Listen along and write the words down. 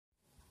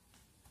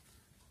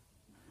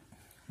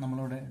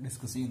നമ്മളിവിടെ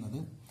ഡിസ്കസ് ചെയ്യുന്നത്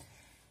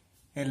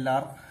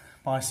LR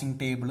parsing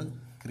table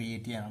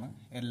create ചെയ്യാണ്.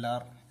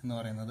 LR എന്ന്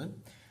പറയുന്നത്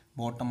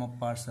ബോട്ടം അപ്പ്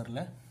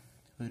പാഴ്സറിലെ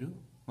ഒരു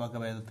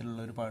വകഭേദത്തിലുള്ള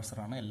ഒരു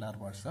പാഴ്സറാണ് LR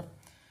പാഴ്സർ.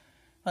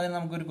 അതിന്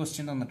നമുക്കൊരു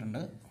ക്വസ്റ്റ്യൻ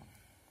തന്നിട്ടുണ്ട്.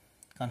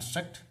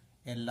 Construct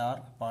LR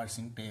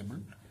parsing table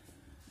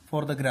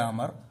for the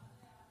grammar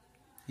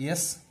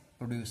S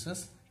produces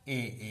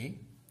AA,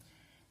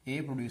 A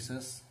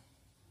produces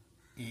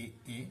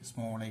AA,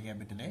 small a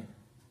capital A,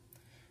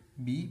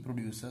 B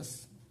produces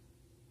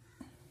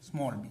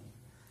small b.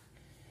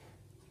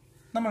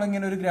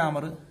 നമ്മളിങ്ങനെ ഒരു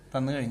ഗ്രാമർ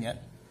തന്നു കഴിഞ്ഞാൽ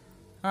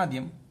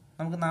ആദ്യം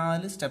നമുക്ക്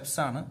 4 സ്റ്റെപ്സ്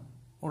ആണ്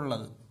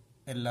ഉള്ളത്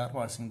LR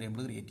പാഴ്സിംഗ് ടേബിൾ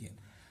ക്രിയേറ്റ് ചെയ്യാൻ.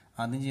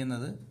 ആദ്യം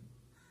ചെയ്യുന്നത്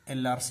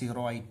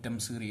LR0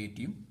 ഐറ്റംസ് ക്രിയേറ്റ്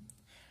ചെയ്യും.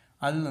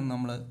 അതിൽ നിന്ന്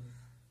നമ്മൾ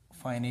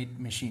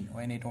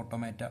ഫൈനൈറ്റ്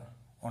ഓട്ടോമാറ്റ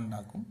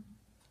ഉണ്ടാക്കും.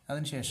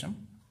 അതിനുശേഷം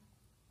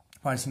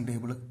പാഴ്സിംഗ്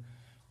ടേബിൾ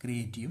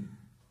ക്രിയേറ്റ് ചെയ്യും.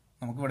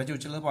 നമുക്കിവിടെ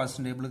ചോദിച്ചുള്ളത്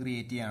പാഴ്സിംഗ് ടേബിൾ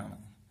ക്രിയേറ്റ് ചെയ്യാനാണ്.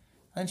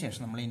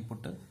 അതിനുശേഷം നമ്മൾ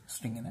ഇൻപുട്ട്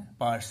സ്ട്രിങ്ങിനെ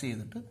പാഴ്സ്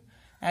ചെയ്തിട്ട്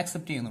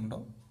ആക്സെപ്റ്റ് ചെയ്യുന്നുണ്ടോ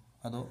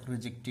അതോ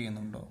റിജക്റ്റ്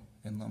ചെയ്യുന്നുണ്ടോ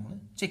എന്ന് നമ്മൾ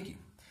ചെക്ക്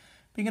ചെയ്യും.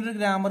 അപ്പം ഇങ്ങനെ ഒരു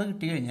ഗ്രാമർ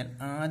കിട്ടി കഴിഞ്ഞാൽ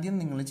ആദ്യം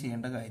നിങ്ങൾ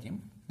ചെയ്യേണ്ട കാര്യം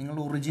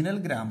നിങ്ങളുടെ ഒറിജിനൽ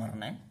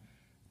ഗ്രാമറിനെ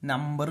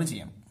നമ്പർ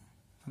ചെയ്യണം.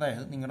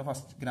 അതായത് നിങ്ങളുടെ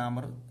ഫസ്റ്റ്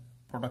ഗ്രാമർ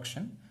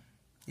പ്രൊഡക്ഷൻ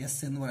S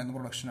എന്ന് പറയുന്ന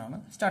പ്രൊഡക്ഷനാണ്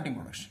സ്റ്റാർട്ടിംഗ്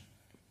പ്രൊഡക്ഷൻ.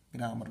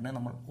 ഗ്രാമറിനെ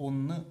നമ്മൾ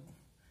 1,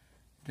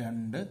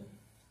 2,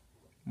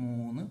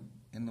 3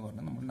 എന്ന്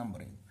പറഞ്ഞ് നമ്മൾ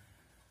നമ്പർ ചെയ്യും.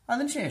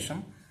 അതിനുശേഷം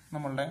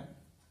നമ്മളുടെ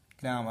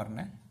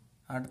ഗ്രാമറിനെ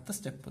അടുത്ത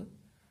സ്റ്റെപ്പ്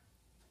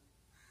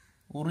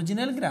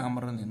ഒറിജിനൽ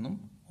ഗ്രാമറിൽ നിന്നും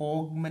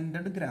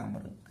ഓഗ്മെന്റഡ്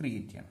ഗ്രാമർ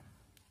ക്രിയേറ്റ് ചെയ്യണം.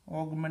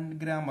 ഓഗ്മെന്റ്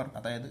ഗ്രാമർ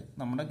അതായത്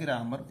നമ്മുടെ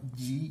ഗ്രാമർ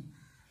G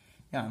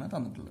ആണ്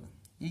തന്നിട്ടുള്ളത്.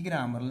 ഈ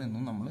ഗ്രാമറിൽ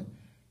നിന്നും നമ്മൾ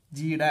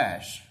G'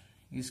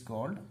 is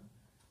called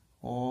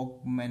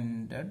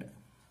augmented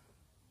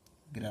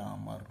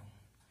grammar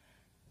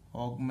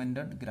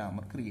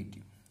create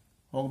ചെയ്യും.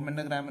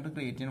 ഓഗ്മെന്റഡ് ഗ്രാമർ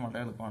ക്രിയേറ്റ് ചെയ്യാൻ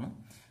വളരെ എളുപ്പമാണ്.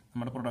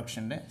 നമ്മുടെ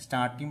പ്രൊഡക്ഷൻ്റെ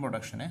സ്റ്റാർട്ടിംഗ്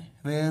പ്രൊഡക്ഷനെ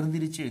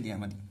വേർതിരിച്ച് എഴുതിയാൽ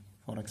മതി.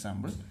 For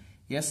example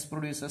S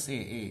produces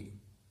AA,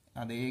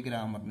 അതേ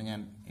ഗ്രാമറിന്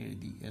ഞാൻ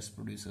എഴുതി S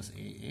produces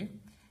AA,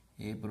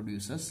 A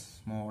produces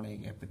small a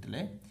capital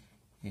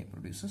A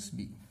produces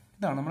B.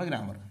 ഇതാണ് നമ്മുടെ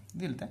ഗ്രാമർ.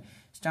 ഇതിലത്തെ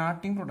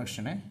സ്റ്റാർട്ടിംഗ്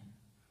പ്രൊഡക്ഷനെ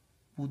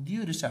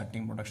പുതിയൊരു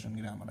സ്റ്റാർട്ടിംഗ് പ്രൊഡക്ഷൻ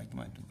ഗ്രാമറാക്കി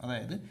മാറ്റും.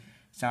 അതായത്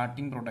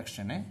സ്റ്റാർട്ടിംഗ്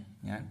പ്രൊഡക്ഷനെ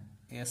ഞാൻ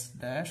S'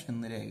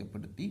 എന്ന്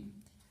രേഖപ്പെടുത്തി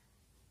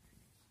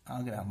ആ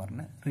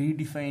ഗ്രാമറിനെ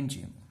റീഡിഫൈൻ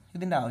ചെയ്യുന്നു.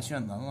 ഇതിൻ്റെ ആവശ്യം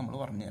എന്താണെന്ന് നമ്മൾ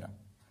പറഞ്ഞുതരാം.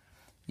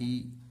 ഈ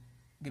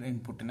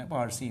ഇൻപുട്ടിനെ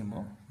പാഴ്സ്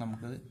ചെയ്യുമ്പോൾ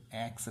നമുക്ക്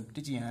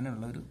ആക്സെപ്റ്റ്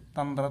ചെയ്യാനുള്ള ഒരു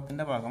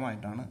തന്ത്രത്തിൻ്റെ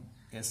ഭാഗമായിട്ടാണ്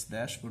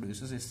S'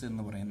 produces S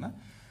എന്ന് പറയുന്ന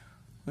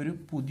ഒരു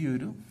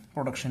പുതിയൊരു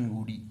പ്രൊഡക്ഷൻ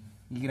കൂടി.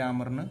 ഈ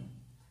ഗ്രാമറിന്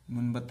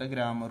മുൻപത്തെ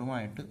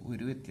ഗ്രാമറുമായിട്ട്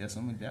ഒരു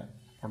വ്യത്യാസവുമില്ല,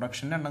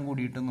 പ്രൊഡക്ഷൻ്റെ എണ്ണം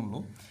കൂടിയിട്ടെന്നുള്ളൂ.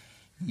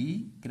 ഈ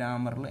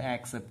ഗ്രാമറിൽ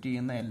ആക്സെപ്റ്റ്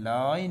ചെയ്യുന്ന എല്ലാ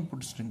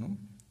ഇൻപുട്ട് സ്ട്രിങ്ങും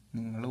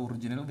നിങ്ങൾ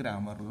ഒറിജിനൽ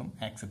ഗ്രാമറിലും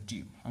ആക്സെപ്റ്റ്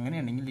ചെയ്യും.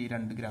 അങ്ങനെയാണെങ്കിൽ ഈ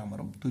 2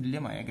 ഗ്രാമറും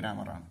തുല്യമായ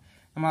ഗ്രാമറാണ്.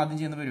 നമ്മൾ ആദ്യം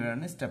ചെയ്യുന്ന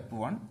പരിപാടിയാണ് സ്റ്റെപ്പ്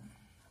 1,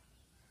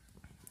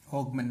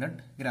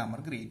 ഓഗ്മെന്റഡ് ഗ്രാമർ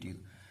ക്രിയേറ്റ് ചെയ്തു.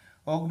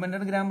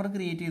 ഓഗ്മെന്റഡ് ഗ്രാമർ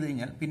ക്രിയേറ്റ് ചെയ്ത്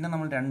കഴിഞ്ഞാൽ പിന്നെ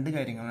നമ്മൾ 2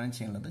 കാര്യങ്ങളാണ്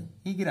ചെയ്യുന്നത്.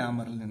 ഈ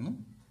ഗ്രാമറിൽ നിന്നും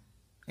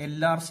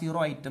LR0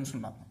 ഐറ്റംസ്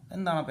ഉണ്ടാക്കണം.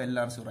 എന്താണ് അപ്പോൾ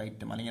LR0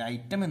 ഐറ്റം അല്ലെങ്കിൽ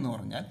ഐറ്റം എന്ന്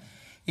പറഞ്ഞാൽ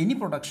any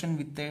production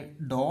with a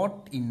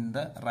dot in the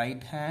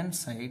right hand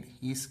side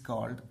is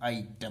called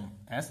item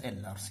as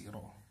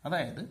LR0.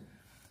 അതായത്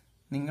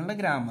നിങ്ങളുടെ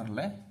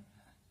ഗ്രാമറിലെ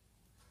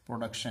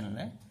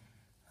പ്രൊഡക്ഷനിലെ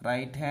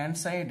റൈറ്റ് ഹാൻഡ്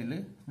സൈഡിൽ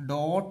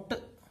ഡോട്ട്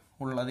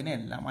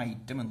ഉള്ളതിനെല്ലാം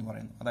ഐറ്റം എന്ന്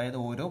പറയുന്നു. അതായത്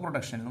ഓരോ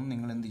പ്രൊഡക്ഷനിലും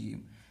നിങ്ങൾ എന്ത്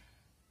ചെയ്യും?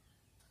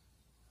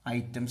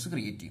 ഐറ്റംസ്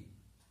ക്രിയേറ്റ് ചെയ്യും.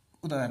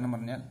 ഉദാഹരണം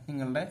പറഞ്ഞാൽ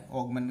നിങ്ങളുടെ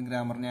ഓഗ്മെന്റ്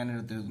ഗ്രാമർ ഞാൻ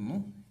എടുത്തെഴുതുന്നു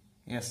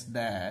S'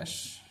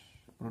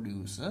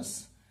 produces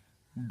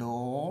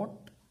dot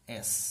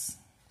S.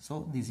 So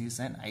this is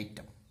an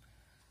item.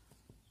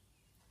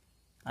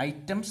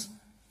 Items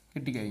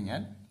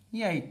കിട്ടിക്കഴിഞ്ഞാൽ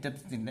ഈ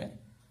ഐറ്റത്തിൻ്റെ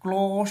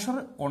ക്ലോഷർ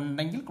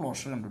ഉണ്ടെങ്കിൽ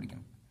ക്ലോഷർ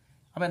കണ്ടുപിടിക്കണം.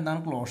 അപ്പോൾ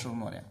എന്താണ് ക്ലോഷർ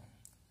എന്ന് പറയാം?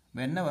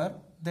 whenever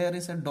there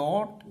is a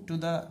dot to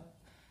the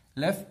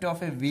left of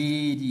a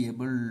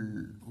variable,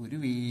 ഒരു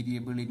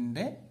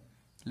വേരിയബിളിൻ്റെ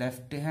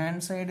ലെഫ്റ്റ്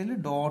ഹാൻഡ് സൈഡിൽ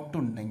ഡോട്ട്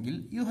ഉണ്ടെങ്കിൽ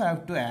you have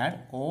to add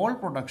all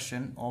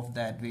production of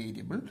that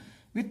variable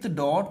with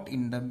dot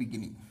in the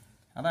beginning.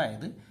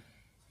 അതായത്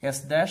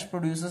S'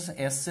 produces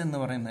S എന്ന്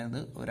പറയുന്നത്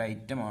ഒരു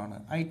ഐറ്റമാണ്.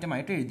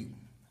 ഐറ്റമായിട്ട് എഴുതി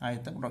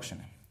ആദ്യത്തെ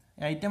പ്രൊഡക്ഷന്.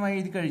 ഐറ്റമായി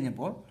എഴുതി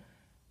കഴിഞ്ഞപ്പോൾ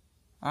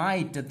ആ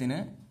ഐറ്റത്തിന്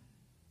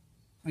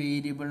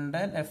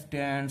വേരിയബിളിൻ്റെ ലെഫ്റ്റ്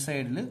ഹാൻഡ്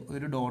സൈഡിൽ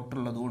ഒരു ഡോട്ട്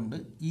ഉള്ളത് കൊണ്ട്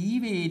ഈ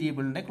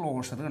വേരിയബിളിൻ്റെ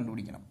ക്ലോഷർ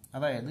കണ്ടുപിടിക്കണം.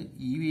 അതായത്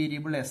ഈ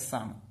വേരിയബിൾ S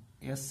ആണ്.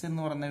 S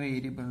എന്ന് പറയുന്ന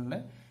വേരിയബിളിൻ്റെ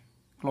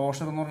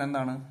ക്ലോഷർ എന്ന് പറഞ്ഞാൽ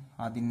എന്താണ്?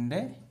 അതിൻ്റെ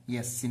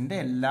എസിൻ്റെ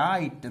എല്ലാ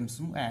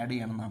ഐറ്റംസും ആഡ്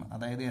ചെയ്യണം എന്നാണ്.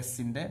 അതായത്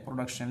എസിൻ്റെ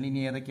പ്രൊഡക്ഷനിൽ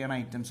ഇനി ഏതൊക്കെയാണ്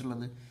ഐറ്റംസ്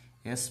ഉള്ളത്?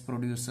 S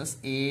produces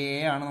A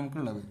ആണ്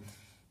നമുക്കുള്ളത്.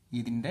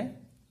 ഇതിൻ്റെ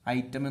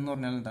ഐറ്റം എന്ന്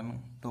പറഞ്ഞാൽ എന്താണ്?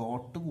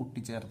 Dot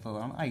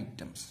കൂട്ടിച്ചേർത്തതാണ്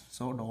items.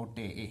 So dot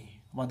AA.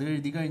 അപ്പോൾ അത്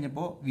എഴുതി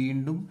കഴിഞ്ഞപ്പോൾ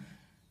വീണ്ടും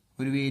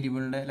ഒരു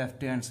വേരിയബിളിൻ്റെ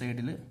ലെഫ്റ്റ് ഹാൻഡ്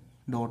സൈഡിൽ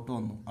ഡോട്ട്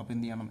വന്നു. അപ്പോൾ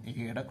എന്ത് ചെയ്യണം?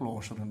 എയുടെ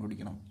ക്ലോഷർ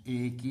കണ്ടുപിടിക്കണം.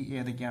 എക്ക്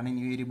ഏതൊക്കെയാണ്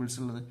ഇനി വേരിയബിൾസ്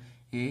ഉള്ളത്?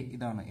 എ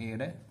ഇതാണ്,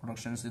 എയുടെ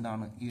പ്രൊഡക്ഷൻസ്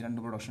ഇതാണ്, ഈ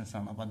 2 പ്രൊഡക്ഷൻസ്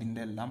ആണ്. അപ്പോൾ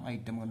അതിൻ്റെ എല്ലാം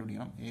ഐറ്റം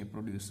കണ്ടുപിടിക്കണം. A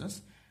produces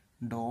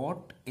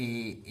ഡോട്ട്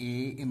AA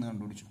എന്ന്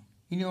കണ്ടുപിടിച്ചു.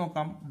 ഇനി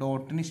നോക്കാം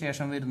ഡോട്ടിന്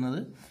ശേഷം വരുന്നത്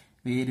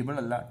വേരിയബിൾ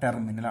അല്ല,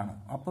 ടെർമിനലാണ്.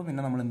 അപ്പോൾ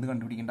പിന്നെ നമ്മൾ എന്ത്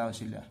കണ്ടുപിടിക്കേണ്ട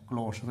ആവശ്യമില്ല,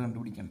 ക്ലോഷർ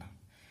കണ്ടുപിടിക്കേണ്ട.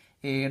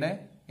 എയുടെ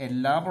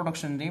എല്ലാ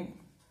പ്രൊഡക്ഷൻ്റെയും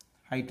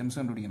ഐറ്റംസ്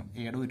കണ്ടുപിടിക്കണം.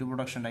 എയുടെ ഒരു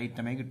പ്രൊഡക്ഷൻ്റെ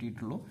ഐറ്റമേ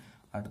കിട്ടിയിട്ടുള്ളൂ.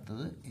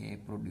 അടുത്തത് എ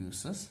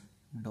പ്രൊഡ്യൂസസ്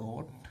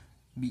ഡോട്ട്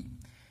ബി.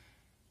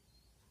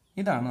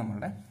 ഇതാണ്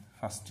നമ്മളുടെ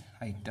ഫസ്റ്റ്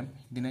ഐറ്റം.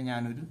 ഇതിനെ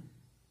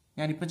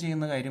ഞാനിപ്പോൾ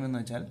ചെയ്യുന്ന കാര്യം എന്ന്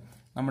വെച്ചാൽ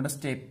നമ്മുടെ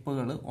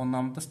സ്റ്റെപ്പുകൾ,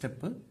 ഒന്നാമത്തെ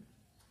സ്റ്റെപ്പ്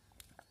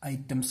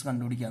ഐറ്റംസ്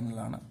കണ്ടുപിടിക്കുക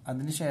എന്നുള്ളതാണ്.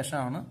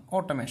 അതിനുശേഷമാണ്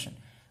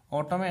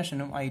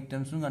ഓട്ടോമേഷനും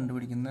ഐറ്റംസും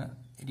കണ്ടുപിടിക്കുന്ന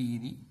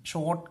രീതി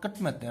ഷോർട്ട്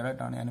കട്ട്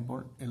മെത്തേഡായിട്ടാണ് ഞാനിപ്പോൾ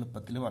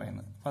എളുപ്പത്തിൽ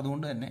പറയുന്നത്. അപ്പം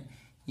അതുകൊണ്ട് തന്നെ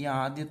ഈ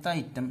ആദ്യത്തെ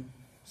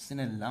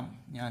ഐറ്റംസിനെല്ലാം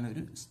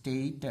ഞാനൊരു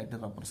സ്റ്റേറ്റ് ആയിട്ട്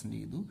റെപ്രസെൻ്റ്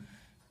ചെയ്തു.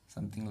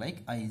 Something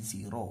like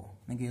I0.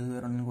 നിങ്ങൾക്ക് ഏത്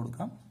പേരെങ്കിലും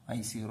കൊടുക്കാം.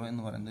 I0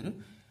 എന്ന് പറയുന്നൊരു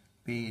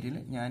പേരിൽ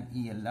ഞാൻ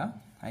ഈ എല്ലാ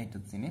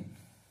ഐറ്റത്തിനെയും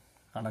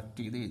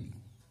കളക്ട് ചെയ്ത് എഴുതി.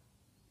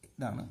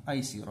 ഇതാണ്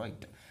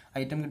I0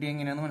 ഐറ്റം കിട്ടിയ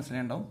എങ്ങനെയാണെന്ന്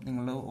മനസ്സിലായിട്ടുണ്ടാവും.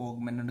 നിങ്ങൾ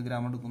ഓഗ്മെന്റഡ്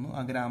ഗ്രാമർ എടുക്കുന്നു,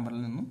 ആ ഗ്രാമറിൽ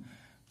നിന്നും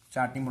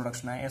starting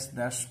പ്രൊഡക്ഷനായ S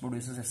dash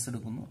produces S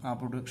എടുക്കുന്നു. ആ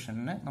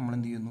പ്രൊഡക്ഷനെ നമ്മൾ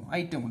എന്ത് ചെയ്യുന്നു,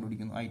 ഐറ്റം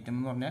കൊണ്ടുപിടിക്കുന്നു. ഐറ്റം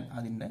എന്ന് പറഞ്ഞാൽ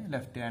അതിൻ്റെ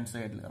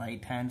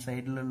റൈറ്റ് ഹാൻഡ്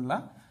സൈഡിലുള്ള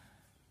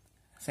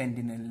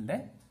സെന്റിനലിന്റെ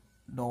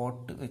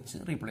ഡോട്ട് വെച്ച്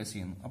റീപ്ലേസ്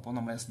ചെയ്യുന്നു. അപ്പോൾ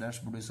നമ്മൾ S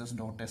dash produces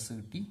dot S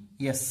കിട്ടി.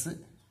 എസ്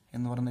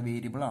എന്ന് പറയുന്ന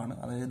വേരിയബിൾ ആണ്.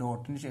 അതായത്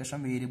ഡോട്ടിന് ശേഷം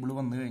വേരിയബിൾ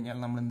വന്നു കഴിഞ്ഞാൽ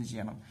നമ്മൾ എന്ത്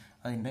ചെയ്യണം,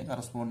 അതിൻ്റെ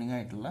കറസ്പോണ്ടിങ്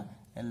ആയിട്ടുള്ള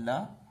എല്ലാ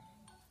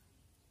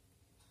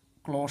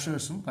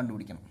ക്ലോഷേഴ്സും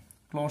കണ്ടുപിടിക്കണം.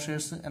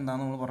 ക്ലോഷേഴ്സ്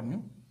എന്താണെന്ന് നമ്മൾ പറഞ്ഞു.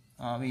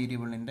 ആ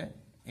വേരിയബിളിൻ്റെ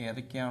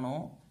ഏതൊക്കെയാണോ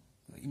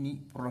ഇനി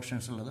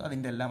പ്രൊഡക്ഷൻസ് ഉള്ളത്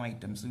അതിൻ്റെ എല്ലാം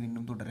ഐറ്റംസ്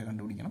വീണ്ടും തുടരെ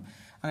കണ്ടുപിടിക്കണം.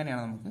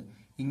 അങ്ങനെയാണ് നമുക്ക്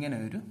ഇങ്ങനെ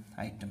ഒരു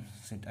ഐറ്റം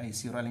സെറ്റ്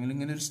I0 അല്ലെങ്കിൽ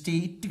ഇങ്ങനെ ഒരു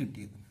സ്റ്റേറ്റ്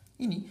കിട്ടിയത്.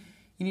 ഇനി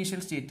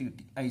ഇനീഷ്യൽ സ്റ്റേറ്റ്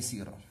കിട്ടി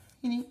I0.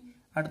 ഇനി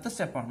അടുത്ത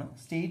സ്റ്റെപ്പാണ്,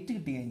 സ്റ്റേറ്റ്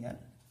കിട്ടി കഴിഞ്ഞാൽ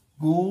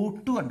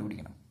goto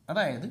കണ്ടുപിടിക്കണം.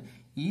 അതായത്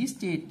ഈ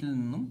സ്റ്റേറ്റിൽ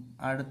നിന്നും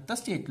അടുത്ത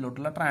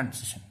സ്റ്റേറ്റിലോട്ടുള്ള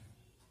ട്രാൻസിഷൻ,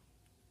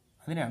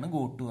 അതിനാണ്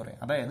goto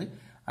പറയുക. അതായത്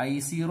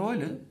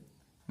I0യിൽ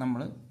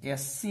നമ്മൾ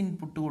S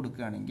ഇൻപുട്ട്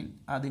കൊടുക്കുകയാണെങ്കിൽ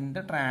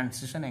അതിൻ്റെ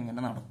ട്രാൻസിഷൻ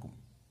എങ്ങനെ നടക്കും,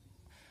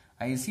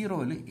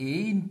 I0യിൽ A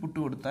ഇൻപുട്ട്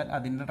കൊടുത്താൽ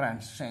അതിൻ്റെ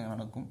ട്രാൻസിഷൻ എങ്ങനെ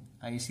നടക്കും,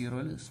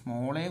 I0യിൽ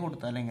സ്മോൾ a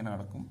കൊടുത്താൽ എങ്ങനെ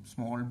നടക്കും,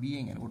 സ്മോൾ b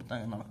എങ്ങനെ കൊടുത്താൽ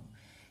എങ്ങനെ നടക്കും.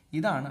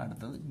 ഇതാണ്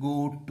അടുത്തത്.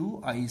 goto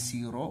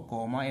I0,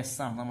 S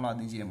ആണ് നമ്മൾ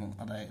ആദ്യം ചെയ്യാൻ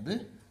പോകുന്നത്. അതായത്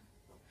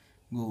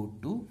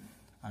goto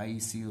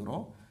I0,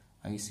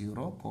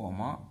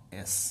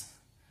 S.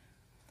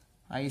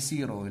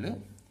 I0യിൽ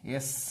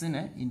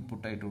എസിന്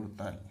ഇൻപുട്ടായിട്ട്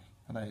കൊടുത്താൽ,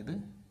 അതായത്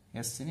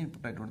എസിന്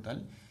ഇൻപുട്ടായിട്ട് കൊടുത്താൽ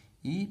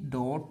ഈ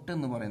ഡോട്ട്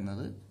എന്ന്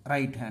പറയുന്നത്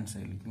റൈറ്റ് ഹാൻഡ്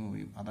സൈഡിലേക്ക് മൂവ്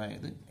ചെയ്യും.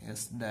 അതായത്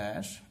S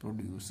ഡാഷ്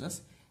പ്രൊഡ്യൂസസ്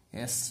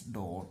S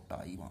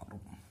ഡോട്ടായി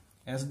മാറും.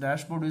 S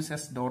dash produce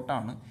S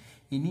ഡോട്ടാണ്.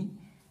 ഇനി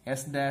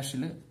S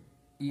ഡാഷിൽ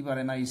ഈ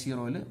പറയുന്ന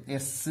I0യിൽ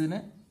എസിന്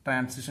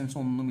ട്രാൻസിഷൻസ്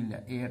ഒന്നുമില്ല,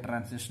 A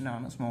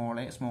ട്രാൻസിഷനാണ്, small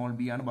a small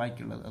b ആണ്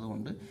ബാക്കിയുള്ളത്.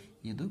 അതുകൊണ്ട്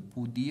ഇത്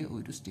പുതിയ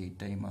ഒരു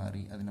സ്റ്റേറ്റായി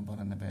മാറി. അതിന്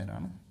പറയുന്ന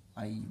പേരാണ്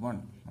I1.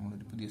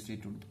 നമ്മളൊരു പുതിയ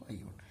സ്റ്റേറ്റ് കൊടുത്തു,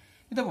 I1.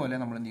 ഇതുപോലെ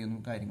നമ്മൾ എന്ത്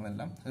ചെയ്യുന്നു,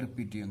 കാര്യങ്ങളെല്ലാം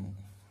റിപ്പീറ്റ് ചെയ്യുന്നു.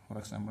 ഫോർ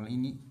എക്സാമ്പിൾ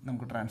ഇനി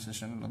നമുക്ക്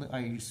ട്രാൻസിഷൻ ഉള്ളത്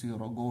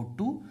I0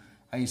 goto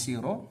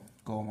I0,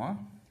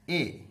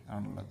 A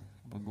ആണുള്ളത്.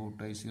 അപ്പോൾ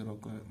goto I0,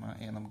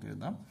 A നമുക്ക്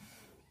എഴുതാം.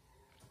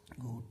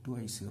 goto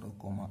I0,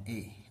 A.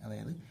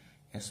 അതായത്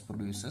S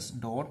produces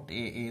ഡോട്ട്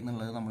A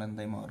എന്നുള്ളത് നമ്മൾ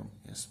എന്തായി മാറും,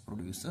 S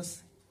produces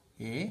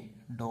A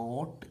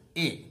dot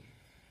A.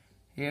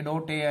 A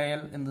dot A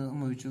ആയാൽ എന്ത്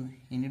സംഭവിച്ചു,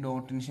 ഇനി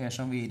ഡോട്ടിന്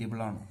ശേഷം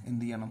വേരിയബിൾ ആണ്,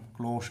 എന്ത് ചെയ്യണം,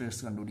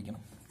 ക്ലോഷേഴ്സ്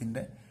കണ്ടുപിടിക്കണം.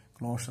 ഇതിൻ്റെ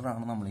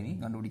ക്ലോഷറാണ് നമ്മളിനി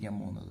കണ്ടുപിടിക്കാൻ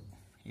പോകുന്നത്.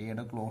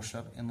 എയുടെ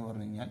ക്ലോഷർ എന്ന്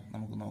പറഞ്ഞു കഴിഞ്ഞാൽ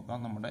നമുക്ക് നോക്കാം,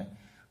 നമ്മുടെ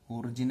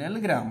ഒറിജിനൽ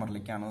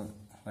ഗ്രാമറിലേക്കാണ്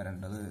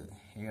വരേണ്ടത്.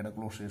 എയുടെ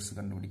ക്ലോഷേഴ്സ്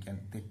കണ്ടുപിടിക്കാൻ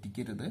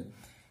തെറ്റിക്കരുത്.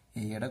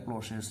 എയുടെ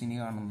ക്ലോഷേഴ്സ് ഇനി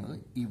കാണുന്നത്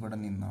ഇവിടെ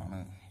നിന്നാണ്.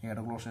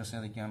 എയുടെ ക്ലോഷേഴ്സ്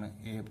ഏതൊക്കെയാണ്,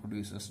 A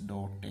പ്രൊഡ്യൂസസ്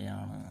ഡോട്ട് A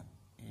ആണ്,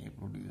 A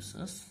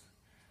produces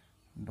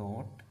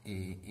dot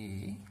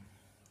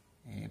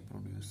A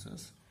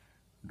produces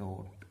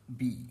dot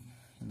B.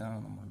 ഇതാണ്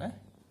നമ്മളുടെ.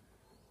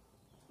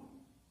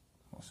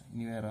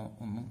 ഇനി വേറെ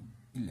ഒന്നും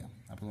ഇല്ല.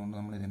 അപ്പോൾ അതുകൊണ്ട്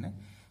നമ്മൾ ഇതിനെ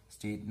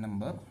സ്റ്റേറ്റ്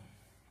നമ്പർ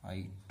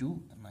I2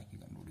 എന്നാക്കി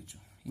കണ്ടുപിടിച്ചു.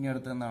 ഇനി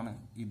അടുത്ത് എന്താണ്,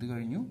 ഇത്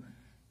കഴിഞ്ഞു.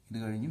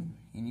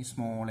 ഇനി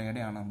സ്മോൾ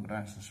എയുടെ ആണ് നമുക്ക്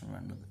ട്രാൻസാക്ഷൻ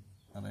വേണ്ടത്.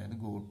 അതായത്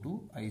goto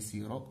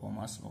I0,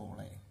 small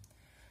a.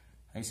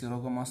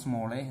 I0,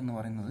 small a എന്ന്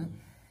പറയുന്നത്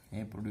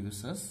A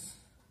produces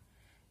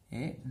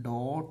A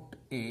dot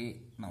A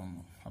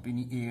എന്നാവുന്നു. അപ്പോൾ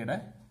ഇനി എയുടെ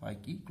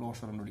ബാക്കി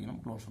ക്ലോഷർ കണ്ടുപിടിക്കണം.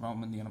 ക്ലോഷർ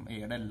ആകുമ്പോൾ എന്ത് ചെയ്യണം,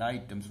 എയുടെ എല്ലാ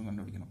ഐറ്റംസും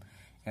കണ്ടുപിടിക്കണം.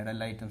 എയുടെ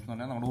എല്ലാ ഐറ്റംസ് എന്ന്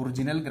പറഞ്ഞാൽ നമ്മുടെ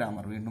ഒറിജിനൽ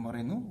ഗ്രാമർ, വീണ്ടും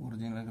പറയുന്നു,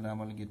 ഒറിജിനൽ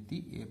ഗ്രാമറിലേക്ക് എത്തി.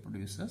 A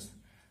produces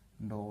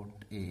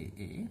dot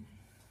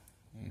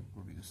A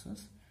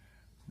produces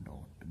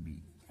dot B.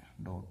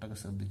 ഡോട്ടൊക്കെ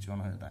ശ്രദ്ധിച്ചു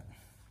വേണം എഴുതാൻ,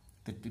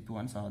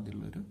 തെറ്റിപ്പോവാൻ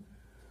സാധ്യതയുള്ളൊരു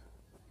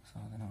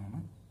സാധനമാണ്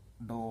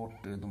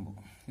ഡോട്ട് എഴുതുമ്പോൾ.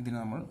 ഇതിന്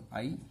നമ്മൾ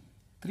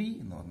I3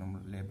 എന്ന് പറഞ്ഞ്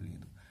നമ്മൾ ലേബിൾ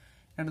ചെയ്തു.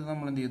 എന്നിട്ട്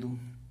നമ്മൾ എന്ത് ചെയ്തു,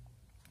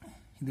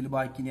 ഇതിൽ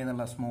ബാക്കി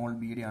ഏതുള്ള സ്മോൾ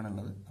ബിയുടെ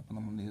ആണുള്ളത്. അപ്പോൾ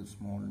നമ്മൾ എന്ത് ചെയ്തു,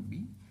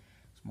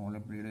 സ്മോൾ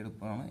ബിയുടെ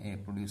എടുപ്പാണ് A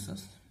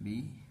പ്രൊഡ്യൂസസ് B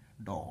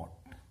ഡോട്ട്.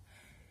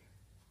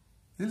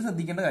 ഇതിൽ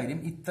ശ്രദ്ധിക്കേണ്ട കാര്യം,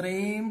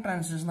 ഇത്രയും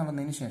ട്രാൻസാക്ഷൻ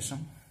നടന്നതിന് ശേഷം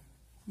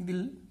ഇതിൽ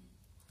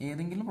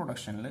ഏതെങ്കിലും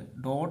പ്രൊഡക്ഷനിൽ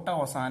ഡോട്ട്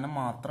അവസാനം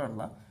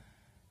മാത്രമുള്ള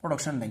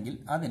പ്രൊഡക്ഷൻ ഉണ്ടെങ്കിൽ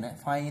അതിനെ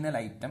ഫൈനൽ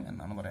ഐറ്റം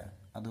എന്നാണ് പറയുക.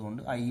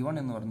 അതുകൊണ്ട് I1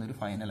 എന്ന് പറയുന്ന ഒരു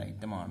ഫൈനൽ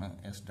ഐറ്റം ആണ്.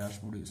 S dash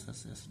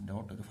produces S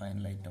dot ഒരു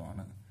ഫൈനൽ ഐറ്റം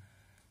ആണ്.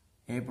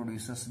 A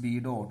പ്രൊഡ്യൂസസ് B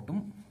ഡോട്ടും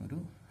ഒരു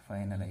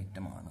ഫൈനൽ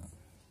ഐറ്റം ആണ്.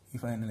 ഈ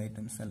ഫൈനൽ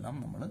ഐറ്റംസ് എല്ലാം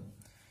നമ്മൾ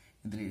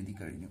ഇതിൽ എഴുതി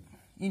കഴിഞ്ഞു.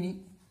 ഇനി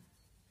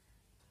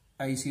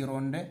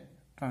I0ന്റെ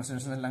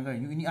ട്രാൻസാക്ഷൻ എല്ലാം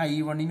കഴിഞ്ഞു. ഇനി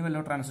I1ന്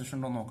വല്ല ട്രാൻസാക്ഷൻ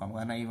ഉണ്ടോ നോക്കാം.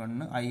 കാരണം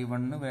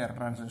I1 വേറെ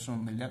ട്രാൻസാക്ഷൻ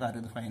ഒന്നുമില്ല,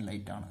 കാരണം ഇത് ഫൈനൽ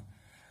ആയിട്ടാണ്.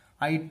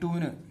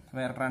 I2ന്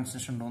വേറെ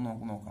ട്രാൻസാക്ഷൻ ഉണ്ടോ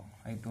എന്ന് നോക്കാം.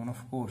 I2ന്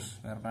ഓഫ് കോഴ്സ്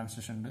വേറെ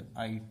ട്രാൻസാക്ഷൻ ഉണ്ട്.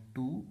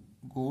 I2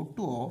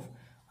 goto of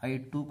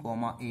I2,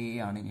 A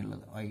ആണ്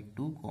ഇനിയുള്ളത്.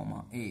 I2,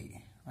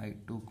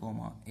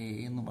 A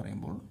എന്ന്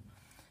പറയുമ്പോൾ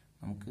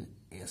നമുക്ക്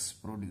S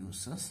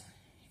produces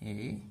A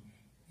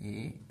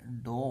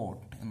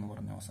dot എന്ന്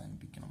പറഞ്ഞ്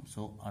അവസാനിപ്പിക്കണം.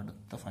 സോ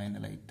അടുത്ത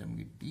ഫൈനൽ ഐറ്റം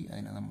കിട്ടി.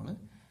 അതിനെ നമ്മൾ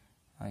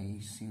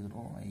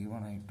I0,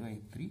 I1, I2,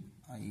 I3,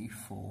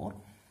 I4,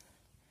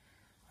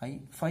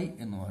 I5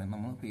 എന്ന് പറയും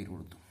നമ്മൾ പേര്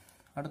കൊടുത്തു.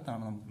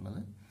 അടുത്താണ്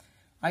നമുക്കുള്ളത്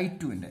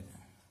I2ന്റെ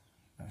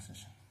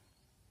ട്രാൻസാക്ഷൻ.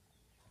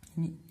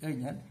 ഇനി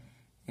കഴിഞ്ഞാൽ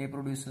A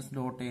produces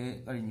dot A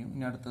കഴിഞ്ഞു.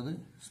 ഇനി അടുത്തത്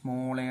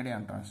സ്മോൾ എയുടെ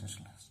ആണ്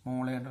ട്രാൻസാക്ഷൻ.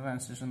 സ്മോൾ എയുടെ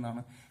ട്രാൻസാക്ഷൻ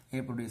എന്താണ്?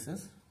 A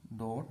produces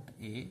dot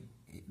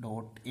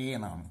A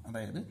എന്നാണ്.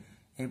 അതായത്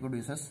A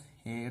produces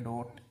A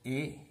dot A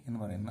എന്ന്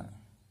പറയുന്ന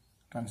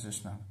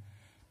ട്രാൻസാക്ഷനാണ്.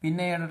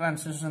 പിന്നെ എയുടെ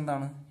ട്രാൻസാക്ഷൻ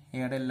എന്താണ്?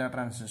 എയുടെ എല്ലാ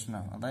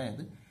ട്രാൻസാക്ഷനാണ്.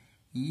 അതായത്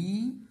ഈ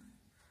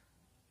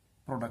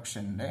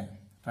പ്രൊഡക്ഷൻ്റെ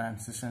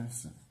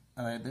ട്രാൻസാക്ഷൻസ്,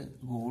 അതായത്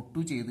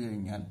goto ചെയ്ത്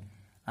കഴിഞ്ഞാൽ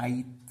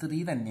I3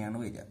 തന്നെയാണ്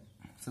വരിക.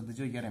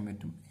 ശ്രദ്ധിച്ച് നോക്കിയാൽ അറിയാൻ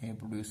പറ്റും. A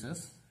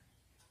produces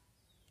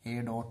A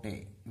dot A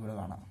ഇവിടെ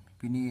കാണാം.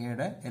 പിന്നെ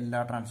എയുടെ എല്ലാ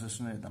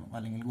ട്രാൻസാക്ഷനും എഴുതണം,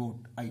 അല്ലെങ്കിൽ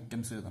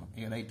ഐറ്റംസ് എഴുതണം.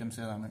 എയുടെ ഐറ്റംസ്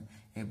ഏതാണ്?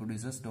 A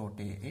produces dot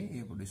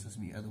A produces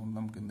B. അതുകൊണ്ട്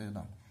നമുക്ക് എന്ത്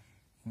എഴുതാം?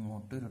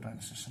 ഇങ്ങോട്ട് ഒരു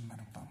ട്രാൻസാക്ഷൻ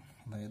നടത്താം.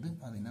 അതായത്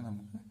അതിനെ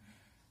നമുക്ക്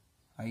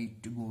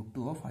I2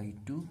 goto of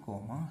I2,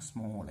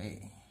 small a.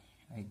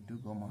 I2,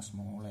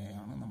 small a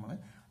ആണ് നമ്മൾ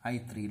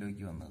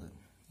I3യിലേക്ക് വന്നത്.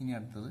 ഇനി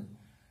അടുത്തത്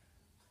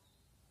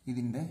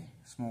ഇതിൻ്റെ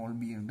സ്മോൾ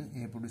ബി ഉണ്ട്.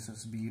 A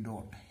produces B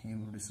dot. A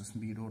produces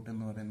B dot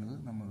എന്ന് പറയുന്നത്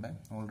നമ്മളുടെ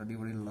ഓൾറെഡി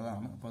ഇവിടെ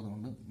ഉള്ളതാണ്. അപ്പോൾ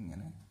അതുകൊണ്ട്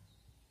ഇങ്ങനെ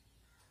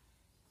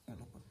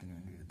എളുപ്പത്തിന്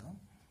വേണ്ടി എഴുതാം.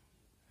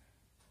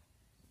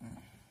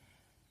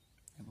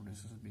 A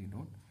produces B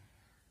dot.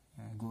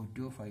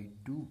 goto of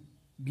I2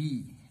 B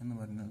എന്ന്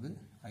പറയുന്നത്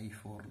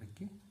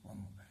I4ലേക്ക്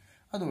വന്നു.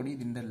 അതോടെ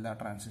ഇതിൻ്റെ എല്ലാ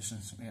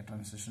ട്രാൻസാക്ഷൻസും A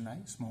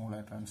ട്രാൻസാക്ഷനായി, small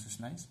A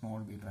ട്രാൻസാക്ഷനായി, small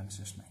B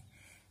ട്രാൻസാക്ഷനായി.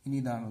 ഇനി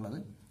ഇതാണുള്ളത്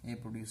A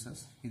produces.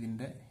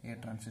 ഇതിൻ്റെ A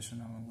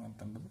ട്രാൻസാക്ഷനാണ് നമുക്ക്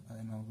നടത്തേണ്ടത്.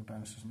 അതിന് നമുക്ക്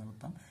ട്രാൻസാക്ഷൻ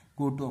നടത്താം.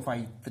 goto of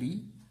I3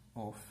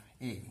 of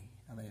A,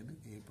 അതായത്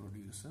A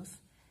produces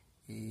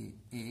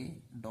A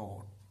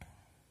dot.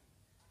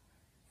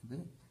 ഇത്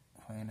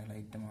ഫൈനൽ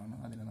ഐറ്റമാണ്.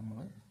 അതിന് നമ്മൾ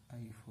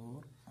I4,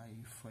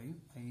 I5,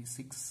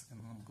 I6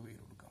 എന്ന് നമുക്ക്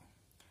പേര് കൊടുക്കാം.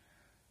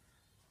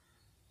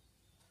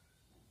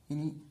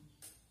 ഇനി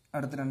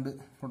അടുത്ത രണ്ട്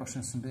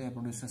പ്രൊഡക്ഷൻസ് ഉണ്ട്. A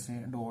produces A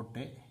dot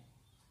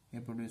A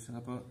produces.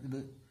 അപ്പോൾ ഇത്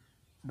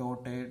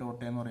dot A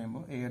എന്ന്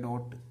പറയുമ്പോൾ A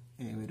dot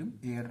A വരും,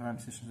 A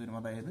ട്രാൻസാക്ഷൻസ് വരും.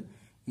 അതായത്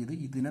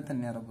ഇതിനെ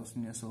തന്നെ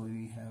റെപ്രസെന്റ് ചെയ്യുക. So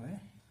we have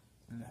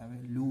A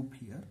loop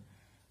here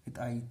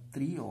with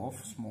I3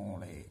 of small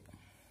a.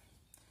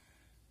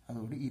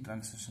 അതോടെ ഈ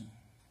ട്രാൻസാക്ഷൻ,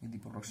 ഇത്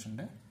ഈ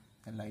പ്രൊഡക്ഷൻ്റെ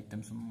എല്ലാ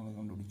ഐറ്റംസും നമ്മൾ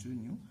കണ്ടുപിടിച്ചു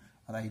കഴിഞ്ഞു.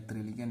 അത്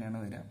I3യിലേക്ക് തന്നെയാണ്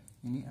വരിക.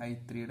 ഇനി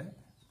I3യുടെ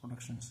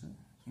പ്രൊഡക്ഷൻസ്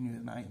ഇനി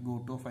വരുന്ന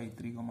goto of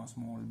I3,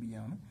 small b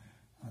ആണ്.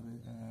 അത്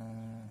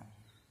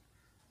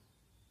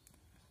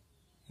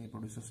A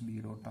produces B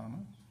dot ആണ്.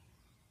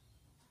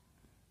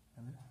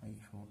 അത്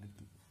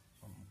I4ലേക്ക്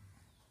വന്നു.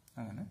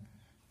 അങ്ങനെ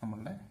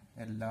നമ്മളുടെ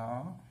എല്ലാ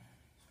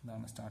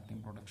ഇതാണ്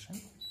സ്റ്റാർട്ടിംഗ് പ്രൊഡക്ഷൻ.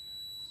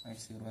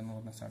 I0 എന്ന്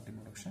പറഞ്ഞ സ്റ്റാർട്ടിംഗ്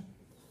പ്രൊഡക്ഷൻ,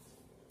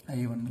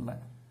 I1 എന്നുള്ള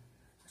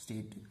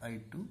state,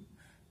 I2,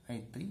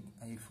 I3,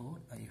 I4,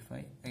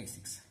 I5,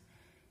 I6.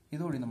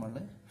 ഇതോടെ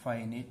നമ്മളുടെ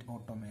ഫൈനൈറ്റ്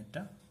ഓട്ടോമേറ്റ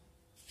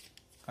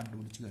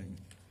കണ്ടുപിടിച്ച്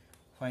കഴിഞ്ഞു.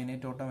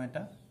 ഫൈനൈറ്റ് ഓട്ടോമേറ്റ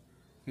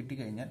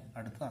കിട്ടിക്കഴിഞ്ഞാൽ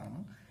അടുത്തതാണ്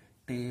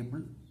ടേബിൾ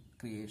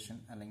ക്രിയേഷൻ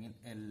അല്ലെങ്കിൽ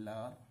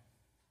LR